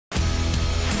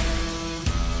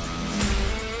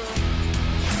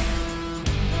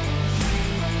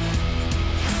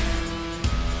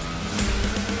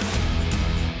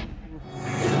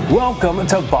Welcome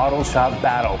to Bottle Shoppe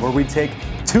Battle, where we take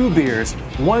two beers,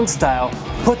 one style,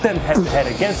 put them head to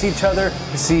head against each other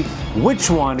to see which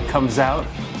one comes out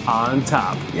on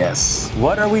top. Yes.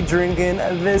 What are we drinking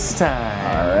this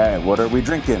time? All right, what are we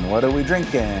drinking? What are we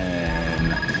drinking?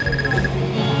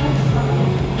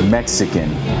 Mexican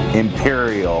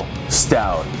Imperial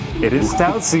Stout. It is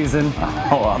stout season.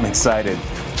 Oh, I'm excited.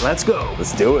 Let's go.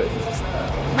 Let's do it.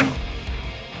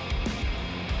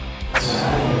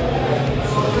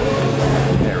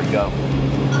 There we go.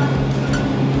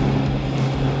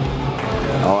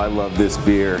 Oh, I love this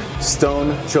beer.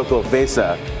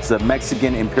 Xocoveza. It's a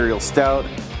Mexican Imperial Stout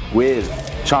with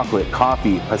chocolate,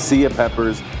 coffee, pasilla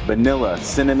peppers, vanilla,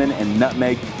 cinnamon, and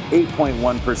nutmeg,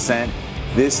 8.1%.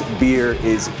 This beer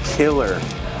is killer.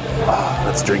 Ah,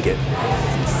 let's drink it.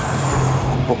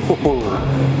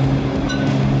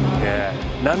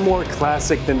 Yeah, none more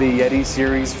classic than the Yeti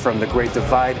series from the Great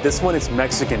Divide. This one is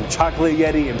Mexican Chocolate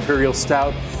Yeti Imperial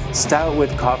Stout. Stout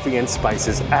with coffee and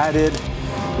spices added.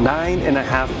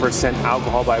 9.5%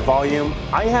 alcohol by volume.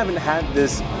 I haven't had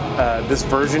this this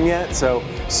version yet, so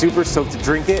super stoked to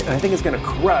drink it, and I think it's gonna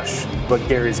crush what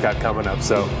Gary's got coming up,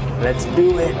 so let's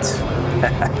do it.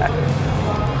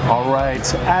 All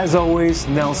right, as always,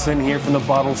 Nelson here from the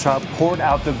Bottle Shop poured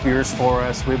out the beers for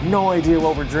us. We have no idea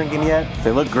what we're drinking yet.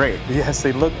 They look great. Yes,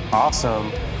 they look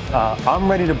awesome. I'm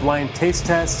ready to blind taste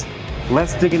test.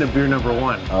 Let's dig into beer number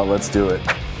one. Oh, let's do it.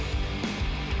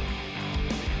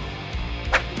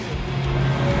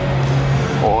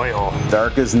 Oil.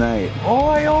 Dark as night.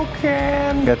 Oil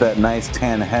can. Got that nice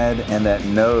tan head and that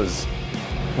nose.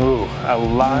 Ooh, a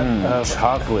lot of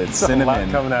chocolate, a cinnamon, lot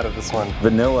coming out of this one.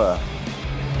 vanilla.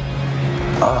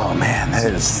 Oh man,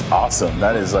 that is awesome.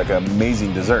 That is like an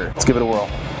amazing dessert. Let's give it a whirl.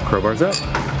 Crowbars up.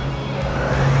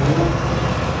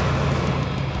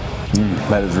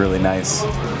 That is really nice.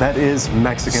 That is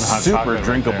Mexican hot chocolate. Super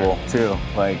drinkable too.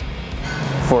 Like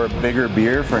for a bigger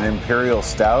beer, for an Imperial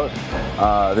Stout,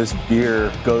 this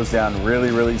beer goes down really,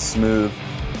 really smooth.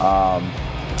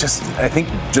 I think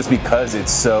just because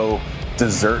it's so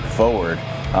dessert forward.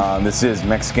 This is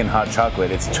Mexican hot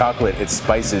chocolate. It's chocolate, it's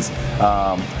spices.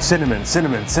 Cinnamon,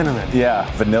 cinnamon, cinnamon. Yeah,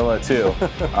 vanilla too.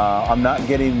 I'm not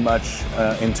getting much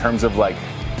in terms of like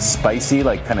spicy,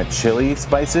 like kind of chili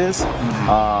spices.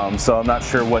 So I'm not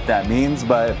sure what that means,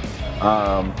 but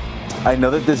I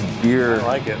know that this beer, I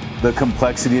like it. The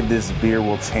complexity of this beer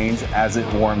will change as it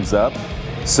warms up.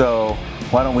 So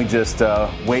why don't we just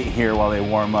wait here while they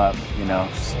warm up, you know,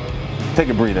 just take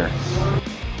a breather.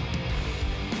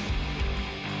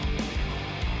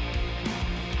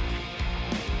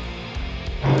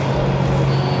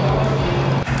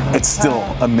 It's still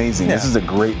amazing. Yeah. This is a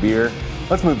great beer.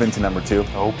 Let's move into number two.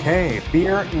 Okay,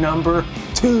 beer number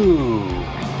two.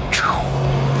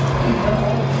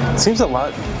 It seems a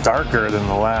lot darker than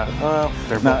the last. Well,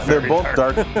 they're both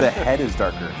dark. The head is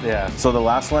darker. Yeah. So the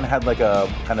last one had like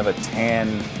a kind of a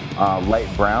tan, light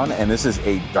brown, and this is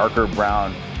a darker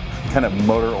brown, kind of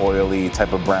motor oily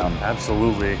type of brown.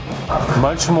 Absolutely.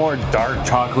 Much more dark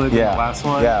chocolate than the last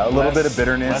one. Yeah, a little bit of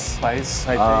bitterness. Less spice,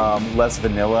 I think. Less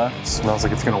vanilla. Smells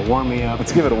like it's gonna warm me up.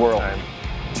 Let's give it a whirl.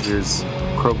 Cheers.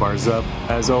 Crowbars up,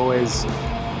 as always.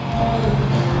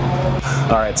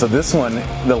 All right, so this one,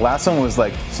 the last one was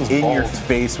like in your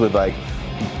face with like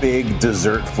big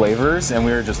dessert flavors, and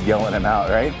we were just yelling them out,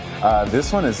 right?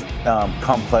 This one is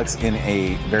complex in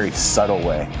a very subtle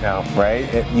way,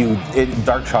 right?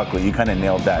 Dark chocolate, you kind of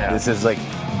nailed that. Yeah. This is like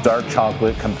dark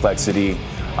chocolate complexity,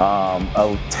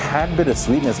 a tad bit of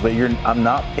sweetness, but I'm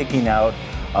not picking out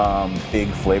big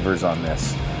flavors on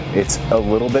this. It's a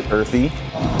little bit earthy.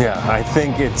 Yeah, I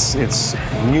think it's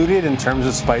muted in terms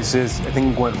of spices. I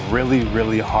think it went really,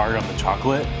 really hard on the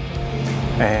chocolate,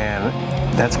 and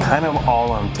that's kind of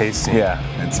all I'm tasting. Yeah,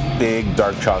 it's big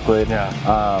dark chocolate.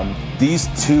 Yeah. These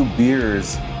two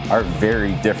beers are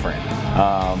very different.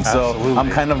 So I'm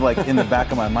kind of like in the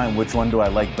back of my mind, which one do I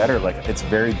like better? Like it's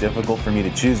very difficult for me to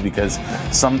choose because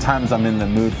sometimes I'm in the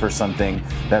mood for something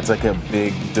that's like a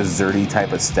big desserty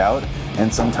type of stout,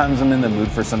 and sometimes I'm in the mood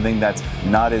for something that's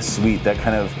not as sweet, that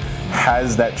kind of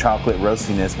has that chocolate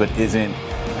roastiness but isn't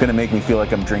gonna make me feel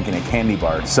like I'm drinking a candy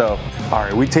bar. So, all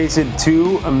right, we tasted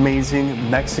two amazing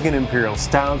Mexican Imperial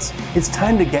Stouts. It's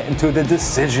time to get into the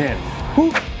decision.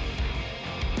 Woo.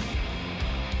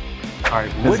 All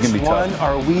right, which one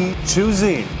are we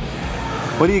choosing?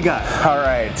 What do you got? All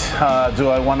right, do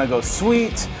I want to go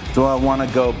sweet? Do I want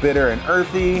to go bitter and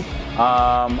earthy?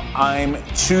 I'm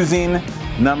choosing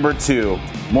number two.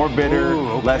 More bitter,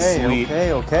 less sweet.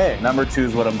 Okay. Number two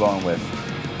is what I'm going with.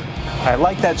 I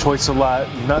like that choice a lot.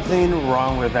 Nothing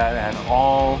wrong with that at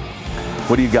all.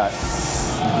 What do you got?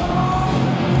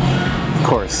 Of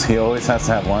course, he always has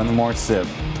to have one more sip.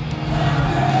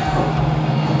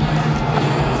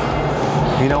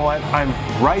 You know what? I'm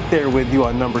right there with you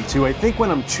on number 2. I think when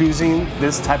I'm choosing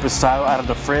this type of style out of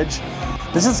the fridge,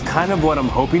 this is kind of what I'm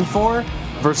hoping for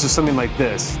versus something like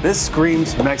this. This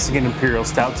screams Mexican Imperial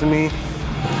Stout to me.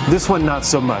 This one, not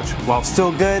so much. While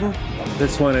still good,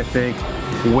 this one, I think,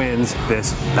 wins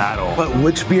this battle. But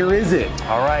which beer is it?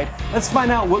 All right, let's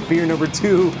find out what beer number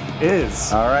 2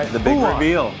 is. All right, the big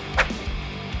reveal.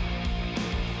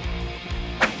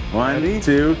 1,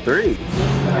 2, 3.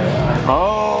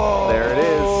 Oh, there it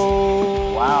is.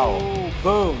 Wow.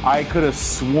 Boom. I could have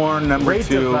sworn number Great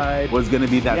 2 Divide. was going to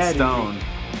be that Yeti. Stone.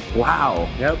 Wow.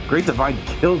 Yep. Great Divide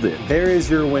killed it. There is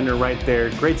your winner right there.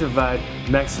 Great Divide,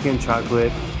 Mexican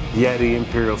Chocolate, Yeti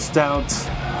Imperial Stout.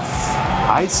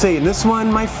 I'd say in this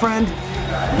one, my friend,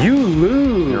 you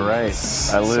lose. You're right.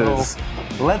 I lose.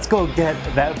 So let's go get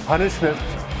that punishment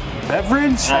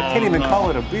beverage. I can't even call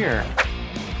it a beer.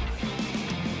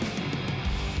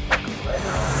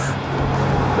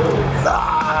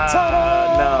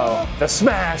 No. The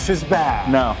smash is back.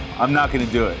 No, I'm not going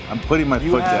to do it. I'm putting my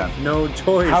foot down. You have no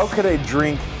choice. How could I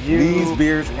drink these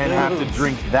beers and have to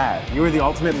drink that? You are the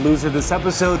ultimate loser this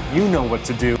episode. You know what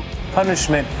to do.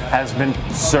 Punishment has been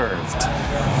served.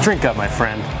 Drink up, my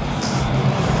friend.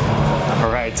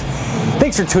 All right.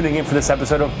 Thanks for tuning in for this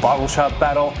episode of Bottle Shoppe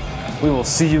Battle. We will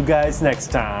see you guys next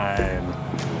time.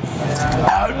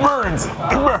 It burns.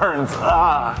 It burns.